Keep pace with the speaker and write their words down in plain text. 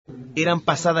Eran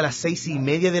pasadas las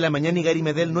 6:30 de la mañana y Gary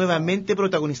Medel nuevamente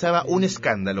protagonizaba un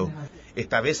escándalo.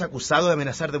 Esta vez acusado de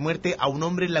amenazar de muerte a un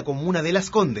hombre en la comuna de Las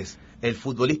Condes. El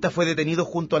futbolista fue detenido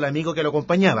junto al amigo que lo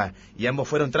acompañaba y ambos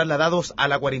fueron trasladados a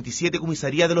la 47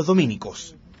 comisaría de los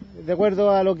Dominicos. De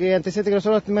acuerdo a lo que antecedente que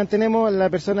nosotros mantenemos, la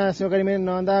persona, el señor Gary Medel,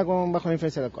 no andaba bajo la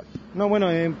influencia del alcohol. No, bueno,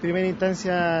 en primera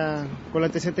instancia, con los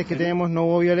antecedentes que tenemos, no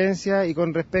hubo violencia, y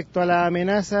con respecto a la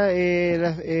amenaza,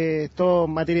 todo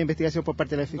materia de investigación por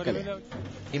parte de la Fiscalía.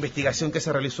 Investigación que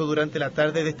se realizó durante la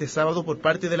tarde de este sábado por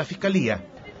parte de la Fiscalía.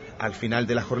 Al final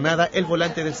de la jornada, el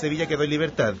volante del Sevilla quedó en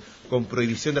libertad, con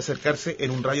prohibición de acercarse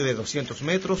en un radio de 200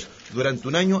 metros durante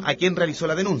un año a quien realizó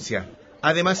la denuncia.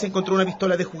 Además, se encontró una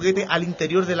pistola de juguete al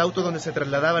interior del auto donde se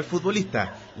trasladaba el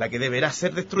futbolista, la que deberá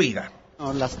ser destruida.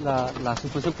 No, la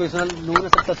suspensión provisional no es una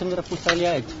aceptación de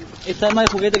responsabilidad. Esta arma de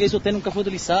juguete que hizo usted nunca fue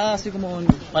utilizada así como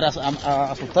para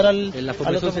asustar al... La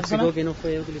formación se explicó que no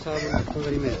fue utilizada por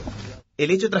Gary Medel.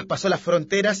 El hecho traspasó las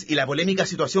fronteras y la polémica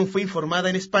situación fue informada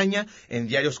en España, en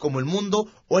diarios como El Mundo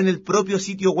o en el propio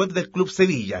sitio web del Club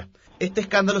Sevilla. Este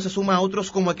escándalo se suma a otros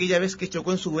como aquella vez que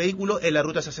chocó en su vehículo en la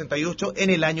Ruta 68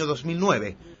 en el año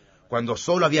 2009. Cuando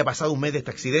solo había pasado un mes de este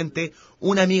accidente,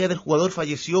 una amiga del jugador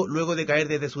falleció luego de caer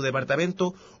desde su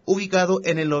departamento, ubicado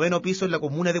en el 9º piso en la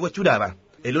comuna de Huechuraba.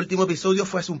 El último episodio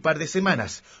fue hace un par de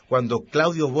semanas, cuando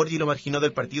Claudio Borgi lo marginó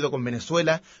del partido con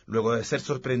Venezuela, luego de ser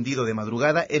sorprendido de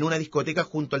madrugada en una discoteca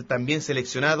junto al también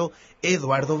seleccionado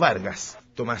Eduardo Vargas.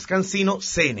 Tomás Cancino,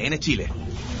 CNN Chile.